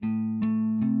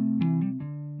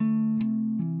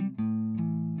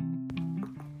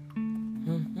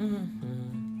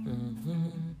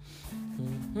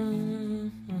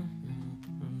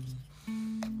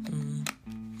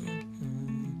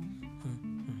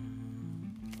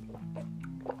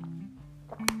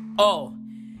Oh,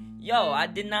 yo, I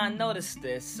did not notice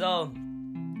this. So,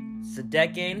 it's a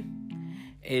decade.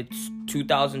 It's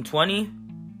 2020.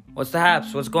 What's the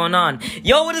haps? What's going on?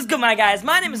 Yo, what is good, my guys?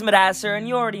 My name is Madasser, and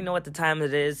you already know what the time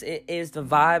it is. It is the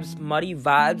Vibes, Muddy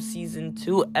Vibes, Season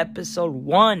 2, Episode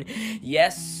 1.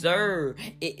 Yes, sir.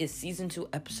 It is Season 2,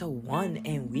 Episode 1,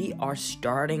 and we are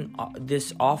starting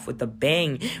this off with a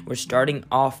bang. We're starting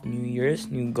off New Year's,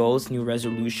 new goals, new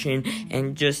resolution,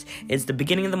 and just, it's the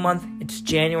beginning of the month. It's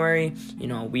January. You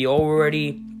know, we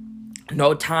already...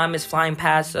 No time is flying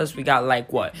past us. We got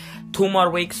 2 more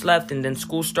weeks left and then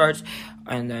school starts.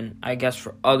 And then I guess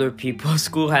for other people,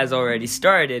 school has already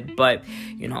started. But,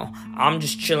 I'm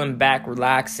just chilling back,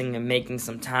 relaxing and making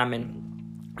some time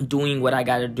and doing what I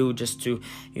got to do just to,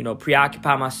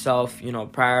 preoccupy myself,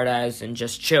 prioritize and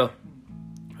just chill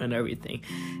and everything,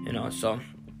 So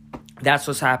that's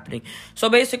what's happening. So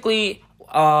basically,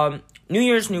 New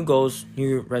Year's, new goals,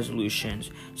 new resolutions.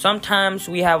 Sometimes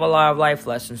we have a lot of life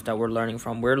lessons that we're learning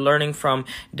from. We're learning from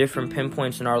different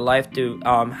pinpoints in our life to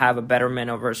have a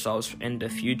betterment of ourselves in the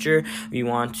future. We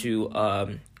want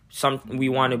to we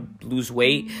want to lose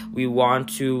weight. We want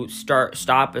to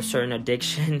stop a certain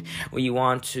addiction. We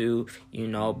want to,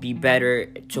 be better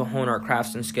to hone our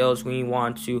crafts and skills. We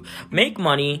want to make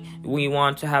money. We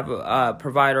want to have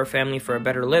provide our family for a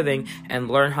better living and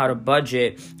learn how to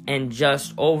budget and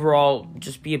just overall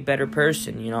just be a better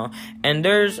person, And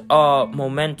there's a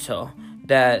memento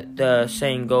that the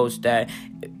saying goes that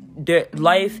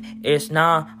life is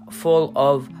not full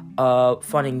of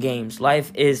fun and games.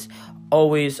 Life is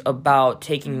always about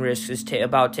taking risks,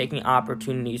 about taking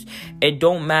opportunities. It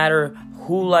don't matter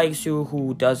who likes you,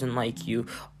 who doesn't like you.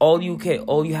 All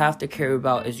you have to care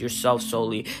about is yourself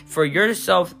solely. For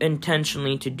yourself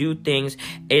intentionally to do things,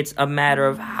 it's a matter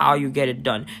of how you get it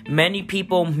done. Many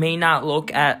people may not look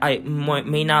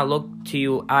to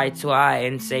you eye to eye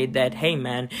and say that, hey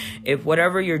man, if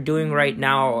whatever you're doing right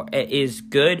now is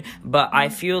good, but I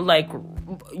feel like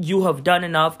you have done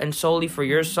enough and solely for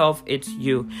yourself, it's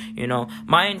you,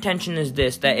 My intention is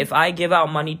this, that if I give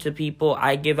out money to people,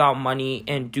 I give out money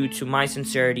and due to my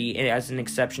sincerity as an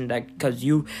exception that because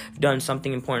you've done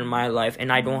something important in my life and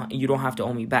you don't have to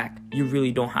owe me back. You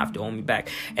really don't have to owe me back.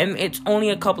 And it's only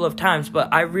a couple of times,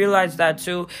 but I realized that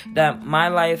too, that my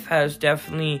life has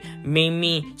definitely made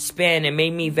me spin and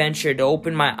made me venture to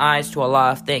open my eyes to a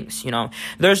lot of things,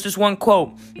 There's this one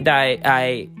quote that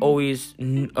I always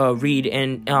read,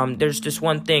 and there's this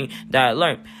one thing that I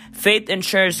learned. Faith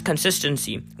ensures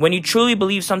consistency. When you truly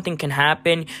believe something can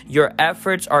happen, your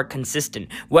efforts are consistent.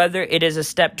 Whether it is a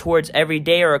step towards every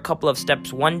day or a couple of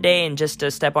steps one day and just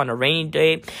a step on a rainy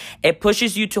day, it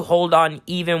pushes you to hold on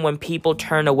even when people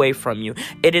turn away from you.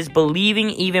 It is believing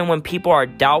even when people are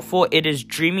doubtful. It is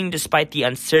dreaming despite the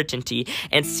uncertainty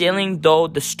and sailing though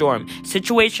the storm.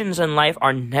 Situations in life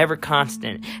are never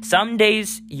constant. Some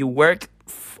days you work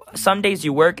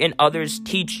and others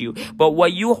teach you. But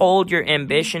what you hold your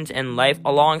ambitions in life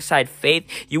alongside faith,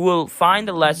 you will find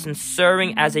the lesson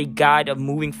serving as a guide of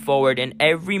moving forward in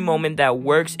every moment that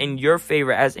works in your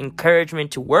favor as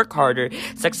encouragement to work harder.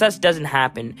 Success doesn't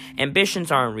happen.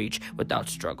 Ambitions aren't reached without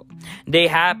struggle. They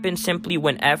happen simply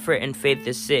when effort and faith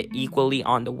sit equally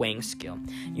on the weighing scale.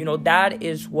 That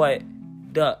is what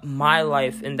my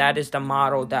life, and that is the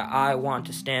motto that I want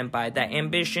to stand by, that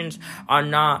ambitions are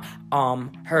not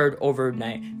heard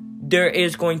overnight. There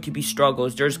is going to be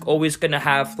struggles. There's always going to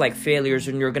have failures,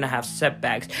 and you're going to have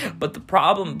setbacks. But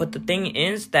the thing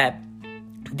is that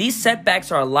these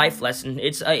setbacks are a life lesson.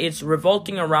 It's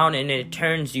revolting around and it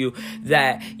turns you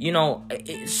that,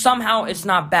 somehow it's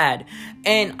not bad.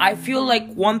 And I feel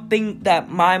like one thing that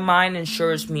my mind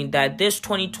ensures me that this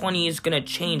 2020 is going to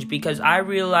change, because I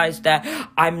realize that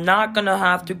I'm not going to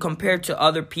have to compare to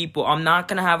other people. I'm not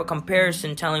going to have a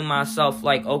comparison telling myself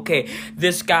okay,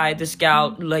 this guy, this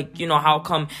gal, how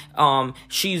come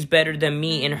she's better than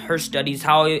me in her studies?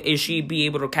 How is she be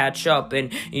able to catch up?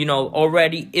 And,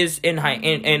 already is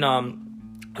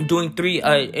doing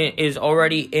is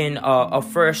already in a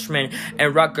freshman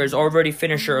and Rutgers, already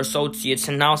finished her associates,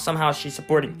 and now somehow she's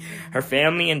supporting her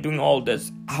family and doing all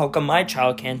this. How come my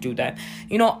child can't do that?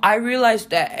 I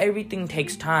realized that everything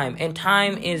takes time, and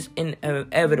time is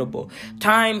inevitable.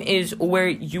 Time is where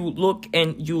you look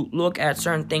at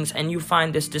certain things and you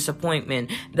find this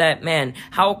disappointment that, man,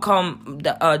 how come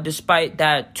despite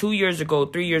that 2 years ago,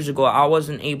 3 years ago, I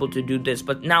wasn't able to do this,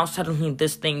 but now suddenly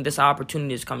this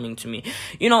opportunity is coming to me.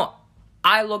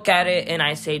 I look at it and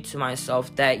I say to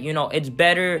myself that, it's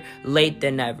better late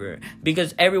than never,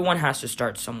 because everyone has to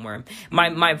start somewhere.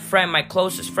 My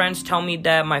closest friends tell me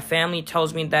that, my family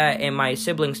tells me that, and my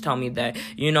siblings tell me that,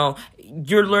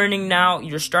 you're learning now.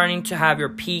 You're starting to have your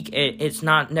peak. It's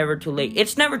not never too late.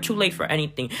 It's never too late for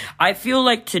anything. I feel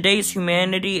like today's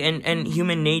humanity and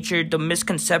human nature, the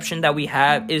misconception that we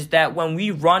have is that when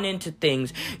we run into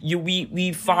things,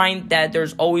 we find that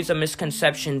there's always a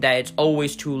misconception that it's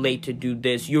always too late to do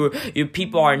this. Your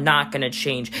people are not gonna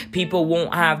change. People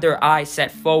won't have their eyes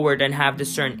set forward and have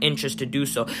this certain interest to do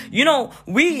so.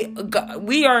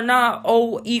 We are not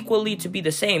all equally to be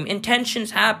the same.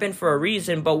 Intentions happen for a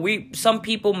reason, but some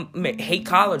people hate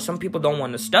college. Some people don't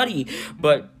want to study,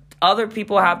 but other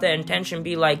people have the intention,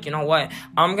 be like, you know what,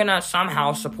 I'm gonna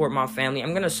somehow support my family.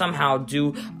 I'm gonna somehow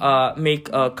make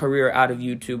a career out of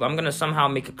YouTube. I'm gonna somehow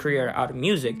make a career out of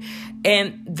music.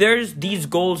 And there's these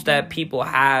goals that people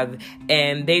have,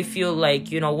 and they feel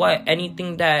like, you know what,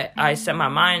 anything that I set my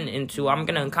mind into, I'm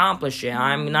gonna accomplish it.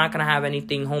 I'm not gonna have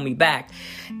anything hold me back.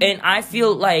 And I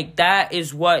feel like that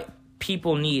is what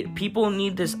people need. People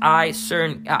need this it's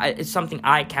something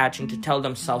eye-catching to tell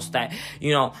themselves that,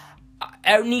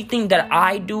 anything that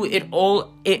I do, it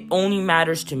only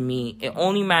matters to me. It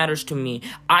only matters to me.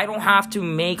 I don't have to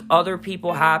make other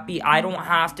people happy. I don't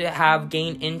have to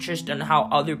gain interest in how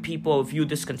other people view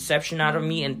this conception out of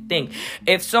me and think.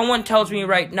 If someone tells me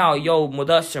right now, yo,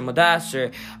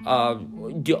 Mudassir,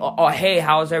 hey,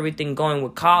 how's everything going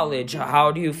with college?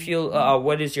 How do you feel?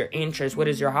 What is your interest? What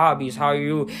is your hobbies? How are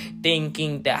you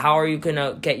thinking that? How are you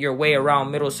gonna get your way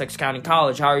around Middlesex County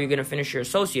College? How are you gonna finish your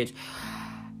associates?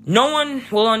 No one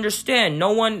will understand.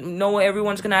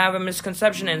 Everyone's gonna have a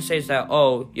misconception and says that,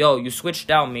 oh, yo, you switched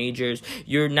out majors.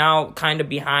 You're now kind of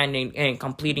behind in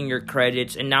completing your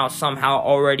credits, and now somehow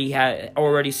already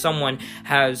someone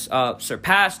has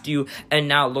surpassed you. And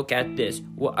now look at this.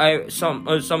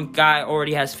 Some guy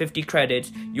already has 50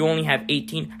 credits. You only have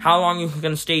 18. How long are you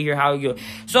gonna stay here?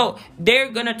 So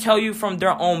they're gonna tell you from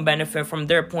their own benefit, from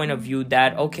their point of view,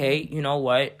 that okay, you know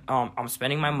what? I'm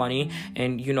spending my money,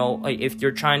 and if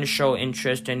you're trying to show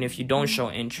interest, and if you don't show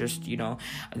interest,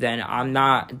 then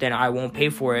I won't pay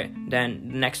for it. Then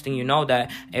the next thing you know,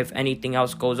 that if anything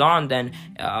else goes on, then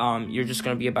you're just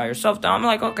gonna be by yourself. Then I'm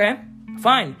like, okay,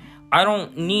 fine. I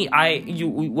don't need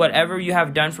whatever you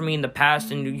have done for me in the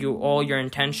past, and all your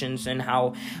intentions and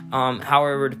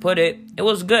however to put it, it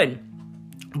was good.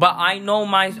 But I know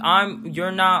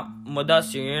you're not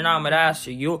Mudassir, you're not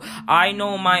Mudassir. I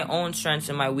know my own strengths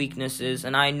and my weaknesses,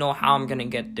 and I know how I'm gonna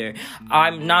get there.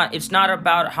 It's not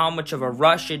about how much of a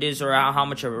rush it is or how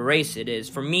much of a race it is.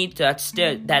 For me, that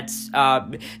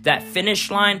finish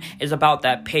line is about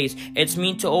that pace. It's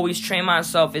me to always train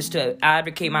myself, is to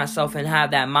advocate myself and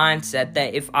have that mindset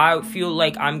that if I feel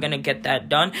like I'm gonna get that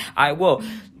done, I will.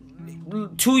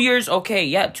 2 years, okay,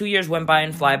 yeah, 2 years went by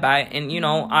and fly by, and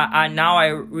I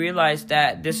realized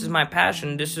that this is my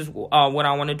passion. This is what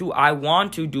I want to do. I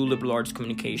want to do liberal arts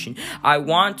communication. I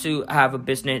want to have a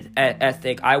business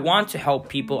ethic. I want to help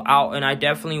people out, and I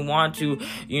definitely want to,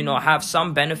 have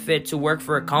some benefit to work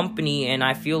for a company, and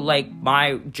I feel like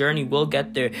my journey will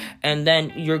get there. And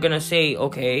then you're gonna say,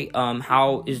 okay,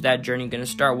 how is that journey gonna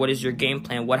start? What is your game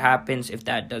plan? What happens if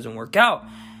that doesn't work out?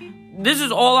 This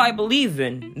is all I believe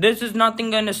in. This is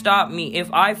nothing gonna stop me. If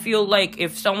I feel like,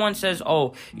 if someone says,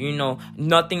 oh,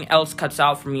 nothing else cuts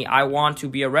out for me, I want to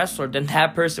be a wrestler, then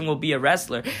that person will be a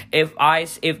wrestler. If I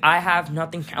have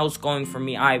nothing else going for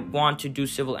me, I want to do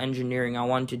civil engineering, I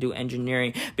want to do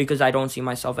engineering because I don't see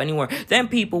myself anywhere, then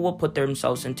people will put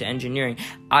themselves into engineering.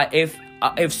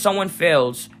 If someone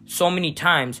fails so many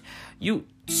times, you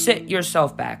set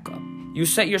yourself back up. You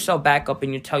set yourself back up,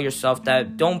 and you tell yourself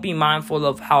that don't be mindful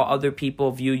of how other people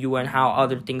view you and how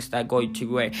other things that go your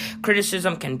way.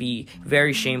 Criticism can be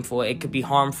very shameful. It could be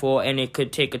harmful, and it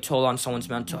could take a toll on someone's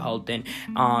mental health, and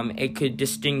it could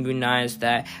distinguish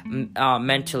that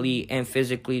mentally and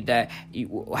physically, that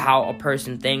how a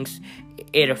person thinks,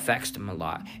 it affects them a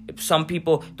lot. Some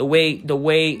people, the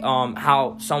way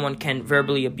how someone can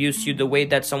verbally abuse you, the way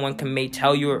that someone may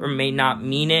tell you or may not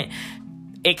mean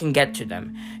it can get to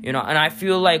them, and I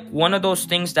feel like one of those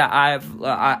things that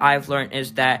I've learned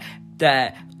is that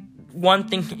one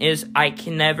thing is, I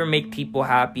can never make people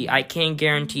happy. I can't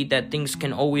guarantee that things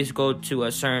can always go to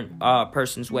a certain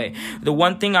person's way. The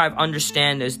one thing I've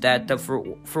understand is that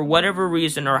for whatever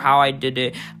reason or how I did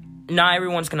it, not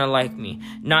everyone's gonna like me.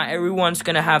 Not everyone's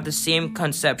gonna have the same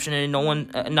conception, and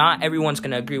not everyone's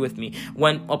gonna agree with me.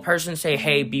 When a person say,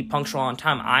 "Hey, be punctual on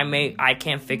time," I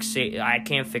can't fix it. I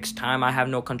can't fix time. I have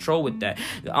no control with that.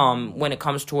 When it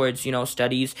comes towards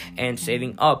studies and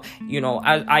saving up,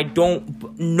 I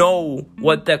don't know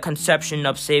what the conception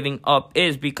of saving up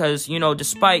is, because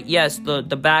despite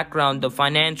the background, the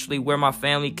financially where my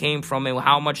family came from and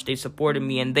how much they supported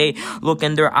me, and they look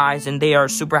in their eyes and they are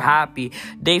super happy.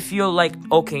 They feel feel like,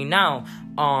 okay, now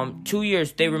 2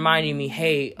 years they reminded me,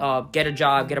 hey, get a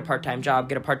job, get a part-time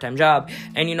job.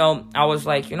 And I was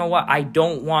like, you know what, I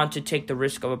don't want to take the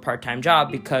risk of a part-time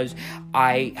job, because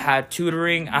I had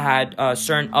tutoring, I had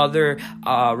certain other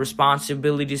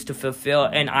responsibilities to fulfill,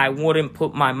 and I wouldn't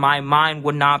put my mind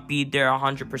would not be there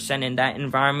 100% in that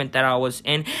environment that I was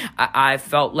in. I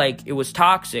felt like it was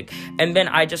toxic, and then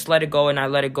I just let it go, and I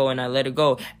let it go, and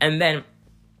then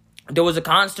there was a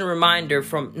constant reminder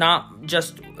from not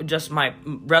just my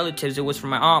relatives. It was from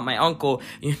my aunt, my uncle,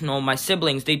 my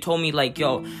siblings. They told me, like,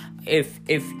 yo, if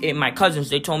my cousins,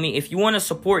 they told me, if you want to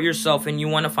support yourself and you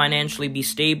want to financially be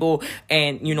stable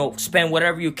and, spend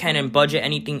whatever you can and budget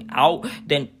anything out,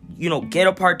 then, get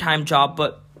a part-time job.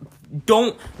 But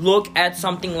don't look at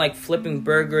something like flipping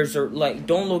burgers or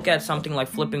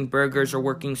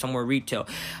working somewhere retail.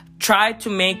 Try to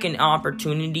make an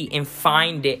opportunity and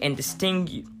find it and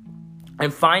distinguish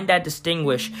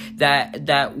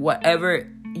that whatever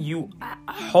you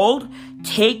hold,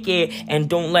 take it and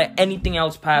don't let anything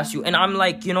else pass you. And I'm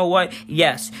like, you know what?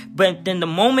 Yes. But then the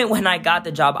moment when I got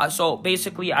the job, so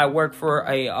basically I work for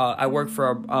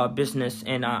a business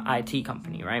and IT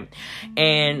company, right?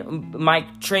 And my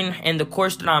training and the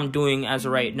course that I'm doing as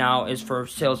of right now is for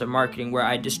sales and marketing, where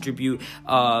I distribute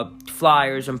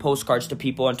flyers and postcards to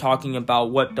people and talking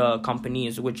about what the company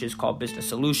is, which is called Business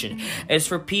Solution. It's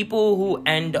for people who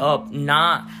end up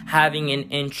not having an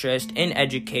interest in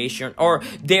education, or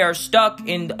they are stuck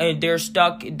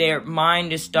their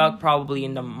mind is stuck probably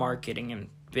in the marketing and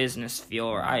business field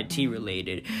or IT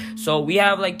related. So we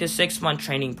have like this 6-month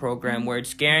training program where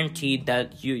it's guaranteed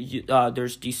that you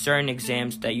there's these certain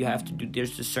exams that you have to do.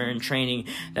 There's a certain training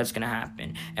that's gonna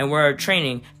happen, and we're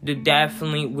training that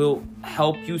definitely will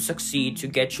help you succeed, to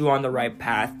get you on the right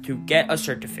path, to get a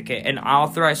certificate, an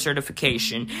authorized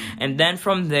certification, and then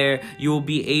from there you'll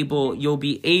be able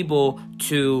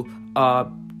to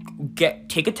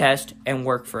take a test and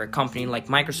work for a company like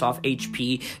Microsoft,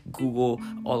 HP, Google,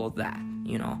 all of that,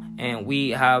 and we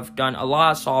have done a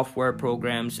lot of software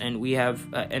programs, and we have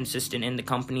insisted, and the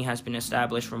company has been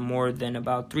established for more than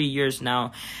about 3 years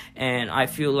now. And I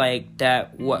feel like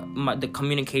that the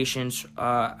communications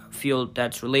field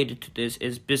that's related to this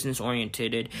is business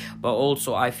oriented, but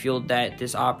also I feel that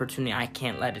this opportunity, I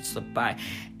can't let it slip by.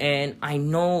 And I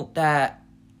know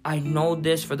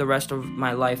this for the rest of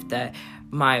my life, that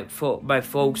my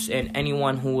folks and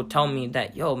anyone who will tell me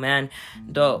that, yo, man,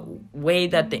 the way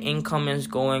that the income is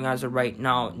going as of right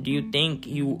now, do you think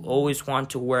you always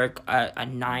want to work a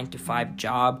 9-to-5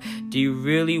 job? Do you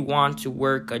really want to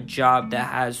work a job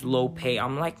that has low pay?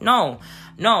 I'm like, no,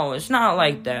 it's not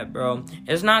like that, bro.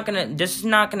 This is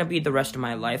not gonna be the rest of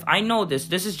my life. I know this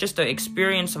is just the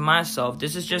experience of myself.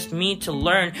 This is just me to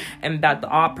learn, and that the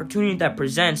opportunity that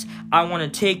presents, I want to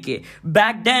take it.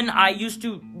 Back then I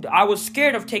was scared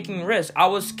of taking risks. I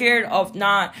was scared of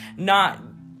not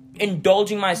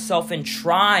indulging myself in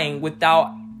trying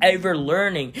without ever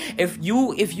learning. If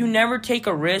you never take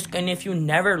a risk, and if you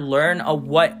never learn of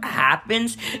what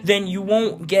happens, then you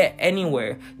won't get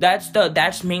anywhere.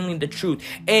 That's mainly the truth.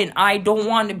 And I don't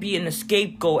want to be an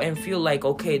scapegoat and feel like,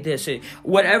 okay, this is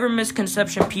whatever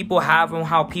misconception people have on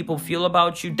how people feel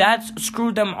about you,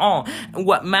 screw them all.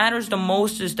 What matters the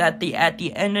most is that at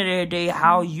the end of the day,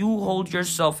 how you hold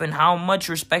yourself and how much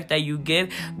respect that you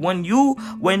give. When you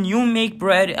make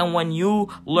bread, and when you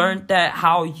learn that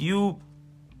how you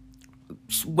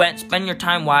spend your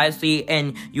time wisely,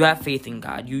 and you have faith in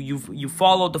God, you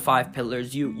follow the 5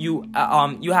 pillars, you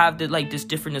have this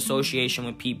different association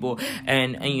with people,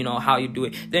 and how you do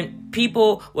it, then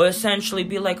people will essentially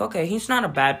be like, okay, he's not a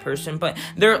bad person. But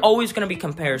there's always going to be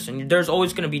comparison, there's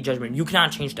always going to be judgment. You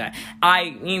cannot change that.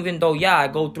 Even though I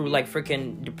go through like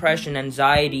freaking depression,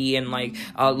 anxiety, and like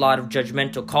a lot of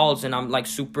judgmental calls, and I'm like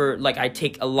super, like, I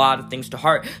take a lot of things to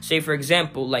heart. Say for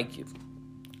example,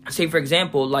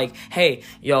 hey,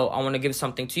 yo, I want to give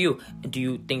something to you. Do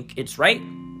you think it's right?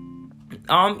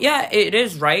 Yeah, it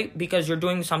is right, because you're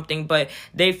doing something, but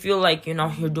they feel like,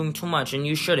 you're doing too much and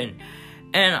you shouldn't.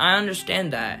 And I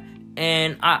understand that.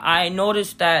 And I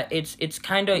noticed that it's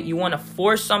kind of, you want to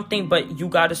force something, but you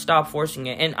got to stop forcing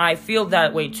it. And I feel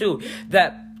that way too,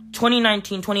 that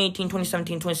 2019, 2018,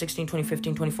 2017, 2016,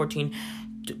 2015, 2014,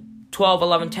 12,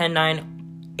 11, 10,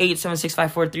 9, 8, 7, 6,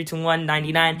 5, 4, 3, 2, 1,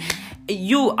 99.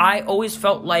 I always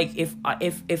felt like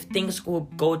if things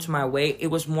would go to my way, it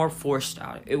was more forced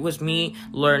out. It was me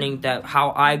learning that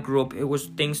how I grew up. It was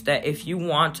things that if you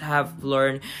want to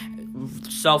learn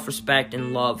self-respect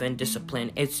and love and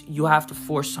discipline, you have to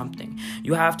force something.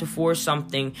 You have to force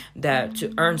something that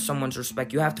to earn someone's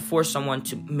respect. You have to force someone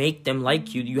to make them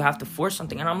like you. You have to force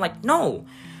something. And I'm like, no,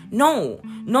 No.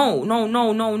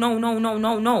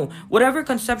 Whatever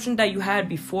conception that you had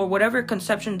before, whatever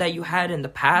conception that you had in the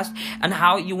past, and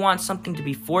how you want something to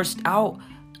be forced out,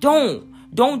 don't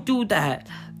do that.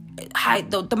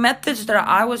 The methods that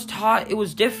I was taught, it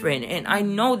was different, and I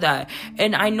know that.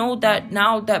 And I know that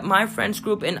now that my friends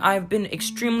group, and I've been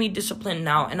extremely disciplined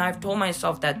now, and I've told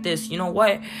myself that you know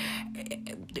what,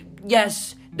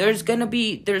 yes, there's gonna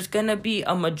be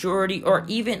a majority, or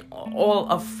even all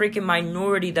a freaking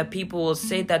minority, that people will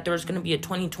say that there's gonna be a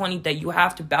 2020, that you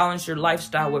have to balance your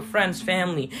lifestyle with friends,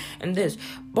 family, and this.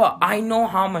 But I know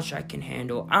how much I can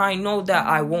handle. I know that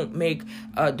I won't make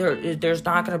there's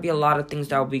not gonna be a lot of things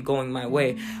that will be going my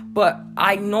way. But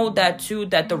I know that too,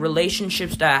 that the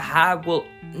relationships that I have will.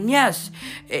 Yes,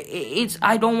 it's.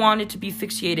 I don't want it to be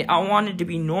fixated. I want it to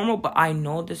be normal, but I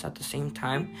know this at the same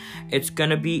time. It's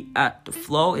gonna be at the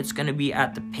flow. It's gonna be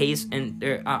at the pace, and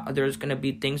there's gonna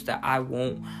be things that I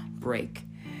won't break.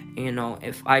 You know,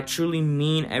 if I truly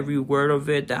mean every word of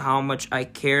it, that how much I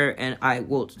care, and I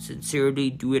will sincerely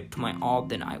do it to my all,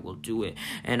 then I will do it,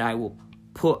 and I will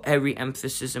put every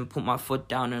emphasis and put my foot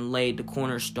down and lay the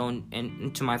cornerstone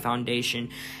into my foundation,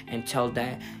 and tell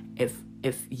that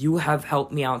if you have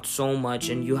helped me out so much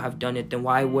and you have done it, then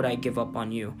why would I give up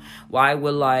on you? Why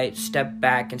will I step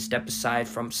back and step aside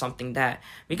from something that...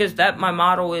 Because that my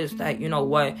motto is that, you know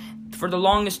what, for the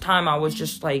longest time I was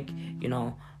just like, you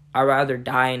know, I'd rather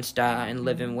die in style and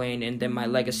live in Wayne, and then my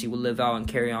legacy will live out and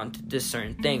carry on to this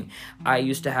certain thing. I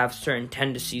used to have certain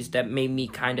tendencies that made me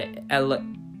kind of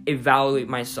evaluate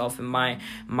myself and my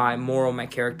moral, my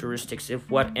characteristics. If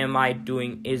what am I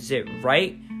doing, is it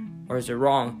right or is it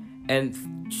wrong? And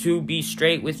to be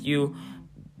straight with you,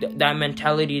 that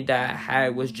mentality that I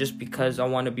had was just because I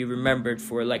want to be remembered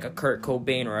for like a Kurt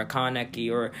Cobain or a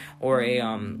Kaneki or a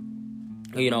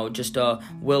you know, just a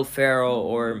Will Ferrell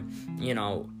or, you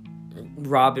know,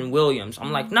 Robin Williams.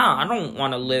 I'm like, nah, I don't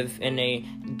want to live in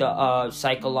the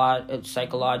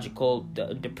psychological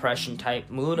depression type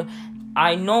mood.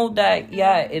 I know that,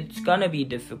 yeah, it's gonna be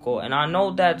difficult, and I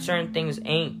know that certain things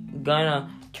ain't gonna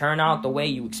turn out the way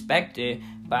you expected.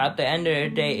 But at the end of the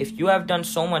day, if you have done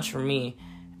so much for me,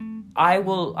 I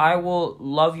will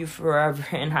love you forever,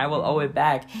 and I will owe it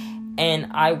back.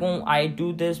 And I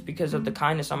do this because of the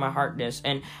kindness on my heartness.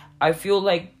 And I feel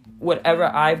like whatever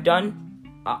I've done,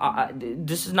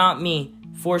 this is not me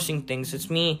forcing things. It's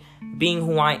me being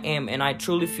who I am. And I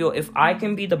truly feel if I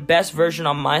can be the best version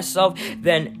of myself,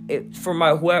 then for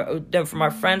my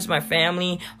friends, my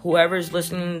family, whoever is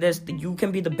listening to this, you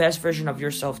can be the best version of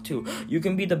yourself too. You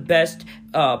can be the best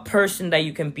person that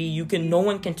you can be. No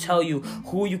one can tell you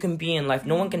who you can be in life.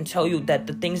 No one can tell you that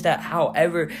the things that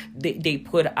however they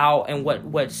put out and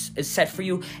what's set for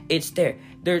you, it's there.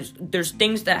 There's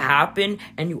things that happen,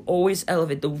 and you always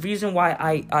elevate. The reason why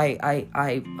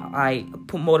I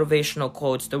put motivational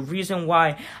quotes, the reason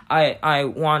why I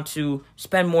want to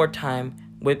spend more time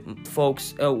with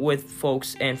folks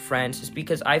and friends, is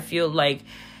because I feel like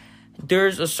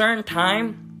there's a certain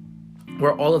time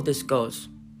where all of this goes.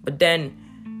 But then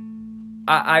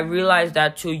I realize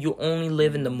that too, you only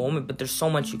live in the moment, but there's so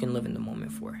much you can live in the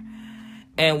moment for.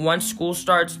 And once school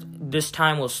starts, this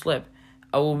time will slip.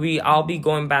 I'll be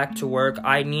going back to work.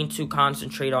 I need to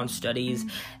concentrate on studies,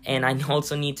 and I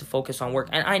also need to focus on work.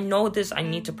 And I know this, I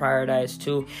need to prioritize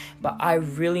too, but I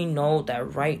really know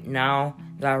that right now,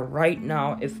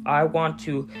 if I want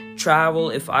to travel,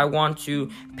 if I want to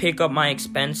pick up my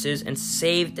expenses and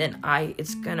save, then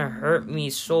it's gonna hurt me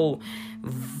so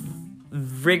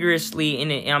rigorously,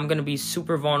 and I'm gonna be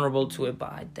super vulnerable to it.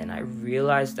 But then I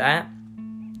realized that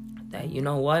you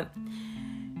know what,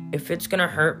 if it's gonna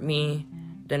hurt me,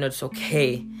 then it's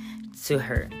okay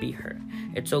to be hurt.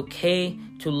 It's okay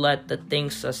to let the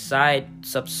things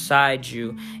subside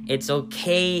you. It's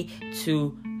okay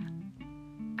to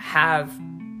have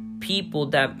people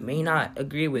that may not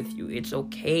agree with you. It's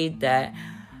okay that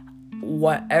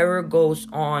whatever goes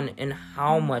on and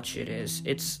how much it is,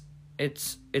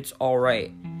 it's all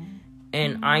right.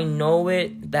 And I know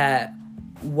it, that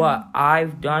what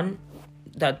I've done,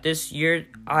 that this year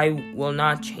I will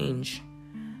not change.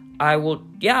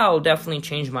 I'll definitely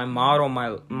change my model,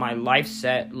 my life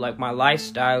set, like my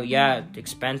lifestyle,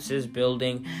 expenses,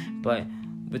 building, but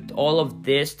with all of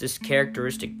this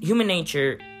characteristic, human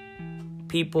nature,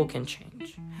 people can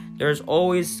change. There's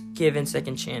always given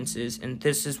second chances, and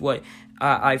this is what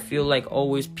I feel like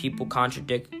always people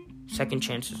contradict. Second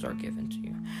chances are given to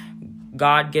you.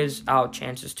 God gives out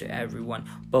chances to everyone,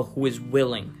 but who is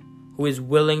willing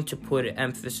to put an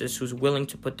emphasis, who's willing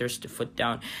to put their foot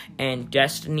down. And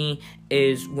destiny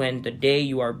is when the day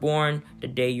you are born, the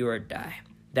day you are die.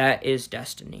 That is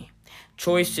destiny.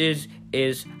 Choices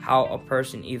is how a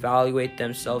person evaluate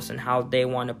themselves and how they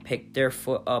want to pick their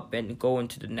foot up and go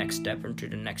into the next step, into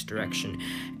the next direction,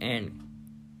 and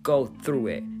go through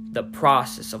it. The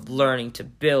process of learning to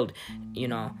build,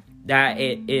 that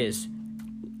it is.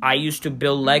 I used to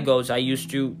build Legos. I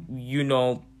used to,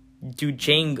 do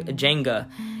Jenga.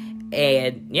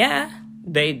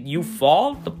 And you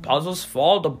fall, the puzzles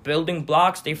fall, the building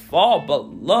blocks, they fall. But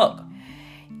look,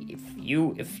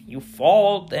 if you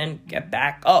fall, then get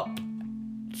back up.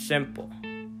 Simple.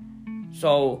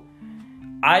 So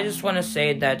I just want to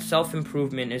say that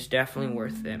self-improvement is definitely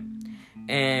worth it.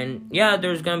 And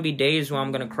there's going to be days where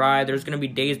I'm going to cry. There's going to be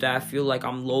days that I feel like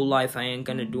I'm low life. I ain't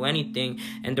going to do anything.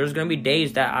 And there's going to be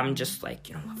days that I'm just like,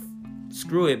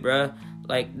 screw it, bruh.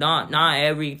 Like, not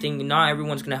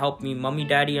everyone's going to help me. Mommy,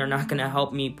 daddy are not going to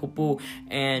help me. Poo-poo.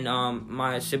 And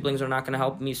my siblings are not going to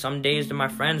help me. Some days that my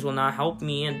friends will not help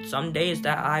me. And some days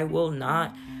that I will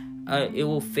not. It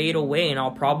will fade away. And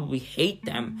I'll probably hate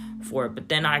them for it. But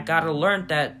then I got to learn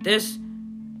that this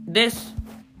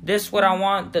what I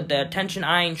want, the attention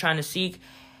I ain't trying to seek.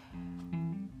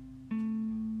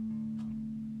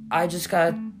 I just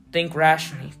gotta think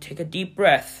rationally. Take a deep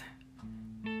breath.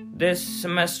 This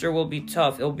semester will be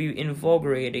tough. It'll be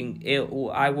invigorating.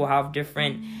 I will have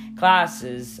different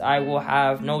classes. I will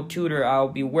have no tutor. I'll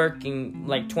be working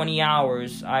like 20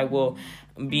 hours. I will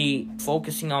be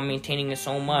focusing on maintaining it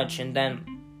so much and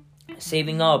then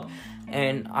saving up.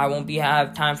 And I won't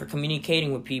have time for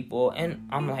communicating with people. And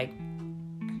I'm like,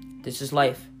 this is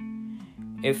life.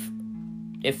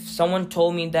 If someone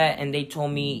told me that and they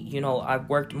told me, I've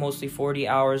worked mostly 40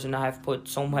 hours and I've put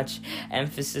so much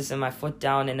emphasis and my foot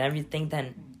down and everything,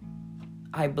 then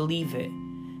I believe it.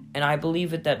 And I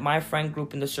believe it that my friend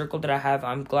group and the circle that I have,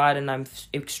 I'm glad and I'm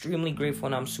extremely grateful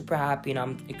and I'm super happy and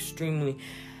I'm extremely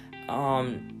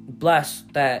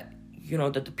blessed that,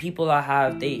 that the people I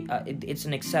have, it's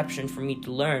an exception for me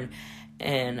to learn.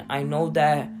 And I know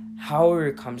that however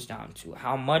it comes down to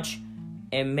how much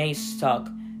it may suck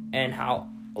and how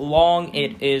long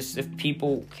it is, if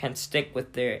people can stick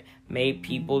with it.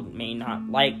 People may not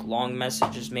like long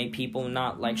messages, may people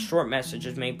not like short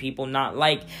messages, may people not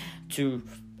like to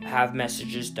have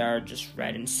messages that are just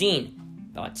read and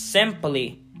seen. But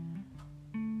simply,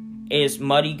 is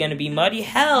muddy gonna be muddy?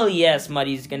 Hell yes,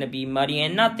 muddy's gonna be muddy,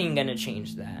 and nothing gonna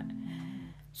change that.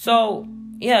 So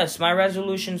yes, my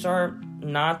resolutions are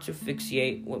not to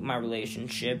fixate with my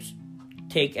relationships,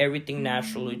 take everything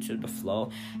naturally to the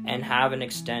flow, and have an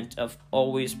extent of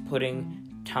always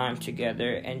putting time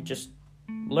together and just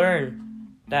learn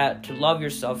that to love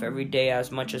yourself every day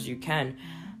as much as you can.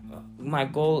 My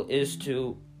goal is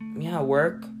to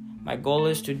work. My goal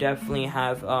is to definitely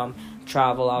have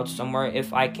travel out somewhere.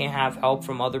 If I can't have help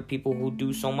from other people who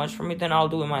do so much for me, then I'll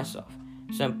do it myself.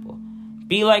 Simple.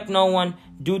 Be like no one.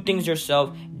 Do things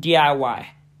yourself. DIY.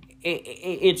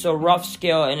 It's a rough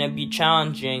scale and it'd be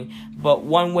challenging, but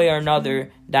one way or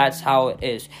another, that's how it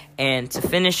is. And to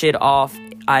finish it off,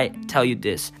 I tell you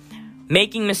this: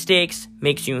 making mistakes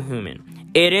makes you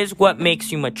human. It is what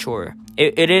makes you mature.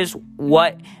 It is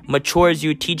what matures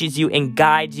you, teaches you, and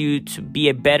guides you to be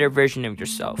a better version of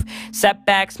yourself.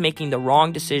 Setbacks, making the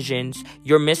wrong decisions,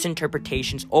 your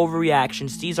misinterpretations,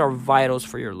 overreactions, these are vitals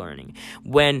for your learning.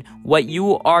 When what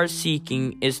you are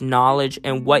seeking is knowledge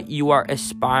and what you are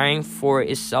aspiring for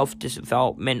is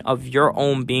self-development of your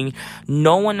own being,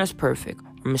 no one is perfect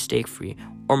or mistake-free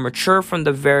or mature from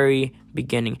the very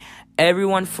beginning.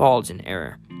 Everyone falls in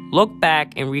error. Look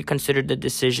back and reconsider the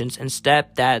decisions and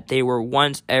step that they were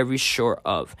once every sure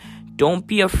of. Don't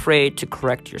be afraid to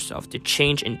correct yourself, to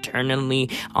change internally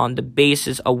on the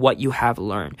basis of what you have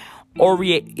learned, or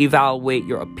reevaluate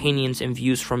your opinions and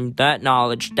views from that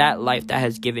knowledge, that life that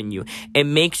has given you. It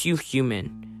makes you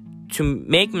human. To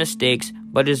make mistakes,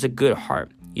 but it's a good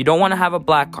heart. You don't want to have a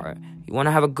black heart. You want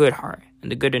to have a good heart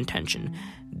and a good intention.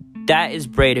 That is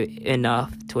brave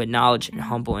enough to acknowledge and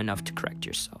humble enough to correct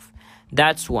yourself.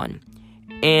 That's one.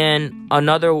 And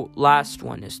another last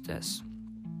one is this: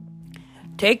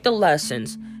 take the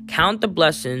lessons, count the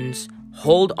blessings,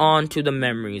 hold on to the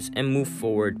memories, and move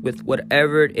forward with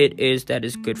whatever it is that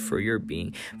is good for your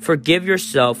being. Forgive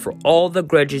yourself for all the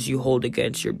grudges you hold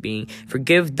against your being.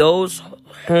 Forgive those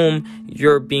whom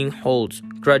your being holds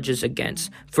grudges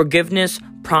against. Forgiveness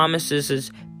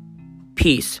promises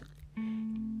peace.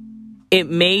 It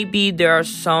may be there are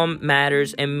some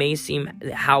matters and may seem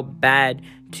how bad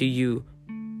to you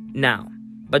now,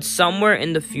 but somewhere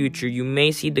in the future you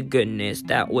may see the goodness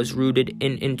that was rooted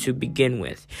in to begin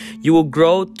with. You will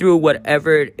grow through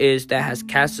whatever it is that has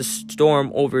cast a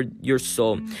storm over your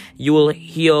soul. You will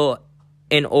heal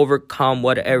and overcome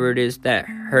whatever it is that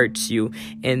hurts you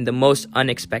in the most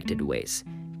unexpected ways.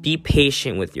 Be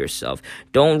patient with yourself.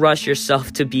 Don't rush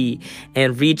yourself to be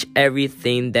and reach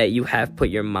everything that you have put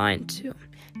your mind to.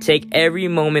 Take every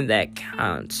moment that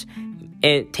counts.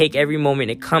 And take every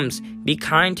moment it comes. Be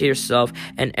kind to yourself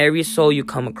and every soul you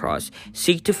come across.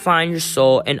 Seek to find your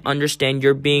soul and understand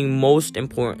your being most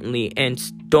importantly. And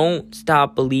don't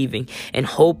stop believing and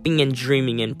hoping and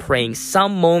dreaming and praying.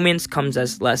 Some moments comes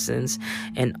as lessons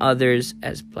and others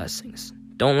as blessings.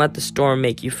 Don't let the storm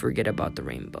make you forget about the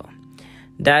rainbow.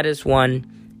 That is one.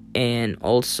 And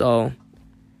also,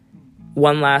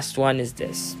 one last one is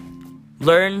this.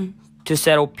 Learn to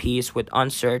settle peace with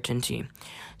uncertainty.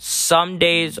 Some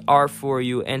days are for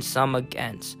you and some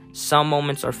against. Some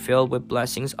moments are filled with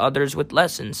blessings, others with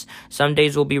lessons. Some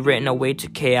days will be written away to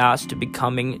chaos, to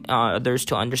becoming, others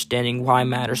to understanding why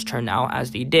matters turn out as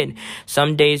they did.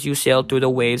 Some days you sail through the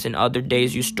waves and other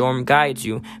days your storm guides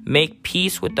you. Make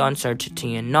peace with the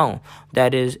uncertainty and know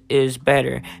that is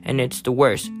better and it's the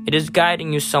worst. It is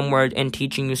guiding you somewhere and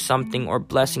teaching you something or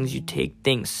blessings you take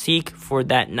things. Seek for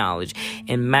that knowledge.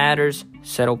 In matters,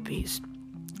 settle peace.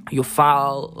 You'll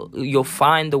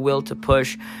find the will to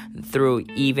push through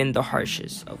even the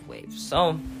harshest of waves.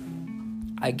 So,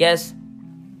 I guess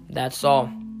that's all.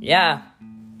 Yeah,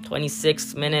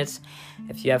 26 minutes.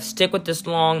 If you have stick with this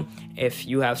long, if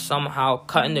you have somehow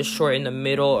cut this short in the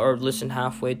middle or listened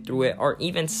halfway through it, or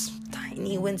even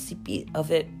tiny wincy bit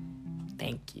of it,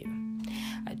 thank you.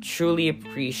 I truly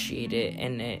appreciate it,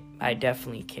 and I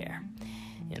definitely care,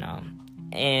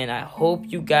 And I hope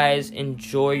you guys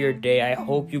enjoy your day. I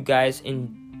hope you guys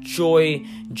enjoy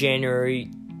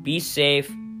January. Be safe.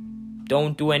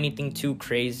 Don't do anything too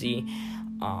crazy.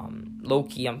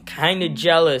 Low-key, I'm kind of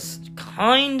jealous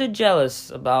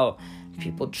about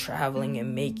people traveling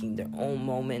and making their own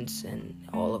moments and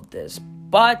all of this.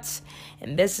 But,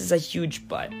 and this is a huge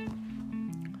but,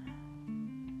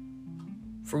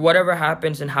 for whatever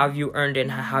happens and how you earned it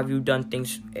and how you done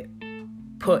things,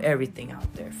 put everything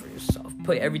out there for yourself.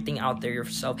 Put everything out there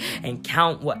yourself and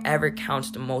count whatever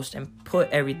counts the most and put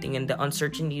everything in the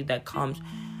uncertainty that comes.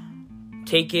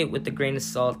 Take it with a grain of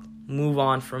salt. Move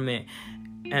on from it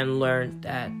and learn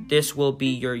that this will be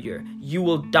your year. You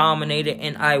will dominate it,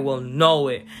 and I will know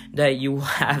it that you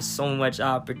have so much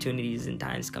opportunities and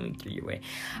times coming through your way.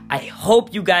 I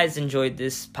hope you guys enjoyed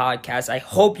this podcast. I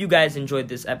hope you guys enjoyed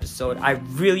this episode. I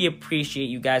really appreciate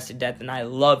you guys to death, and I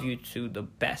love you to the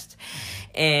best.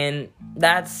 And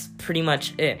that's pretty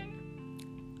much it.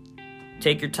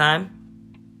 Take your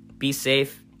time. Be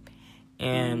safe.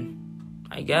 And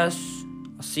I guess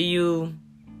I'll see you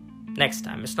next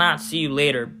time. It's not see you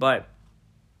later, but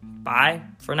bye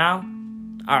for now.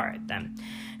 Alright then.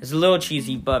 It's a little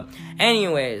cheesy, but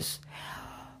anyways,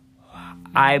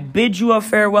 I bid you a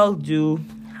farewell,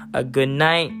 a good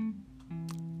night,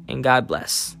 and God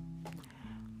bless.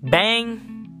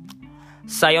 Bang,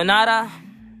 sayonara,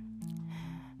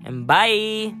 and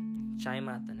bye. Chai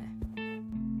mata.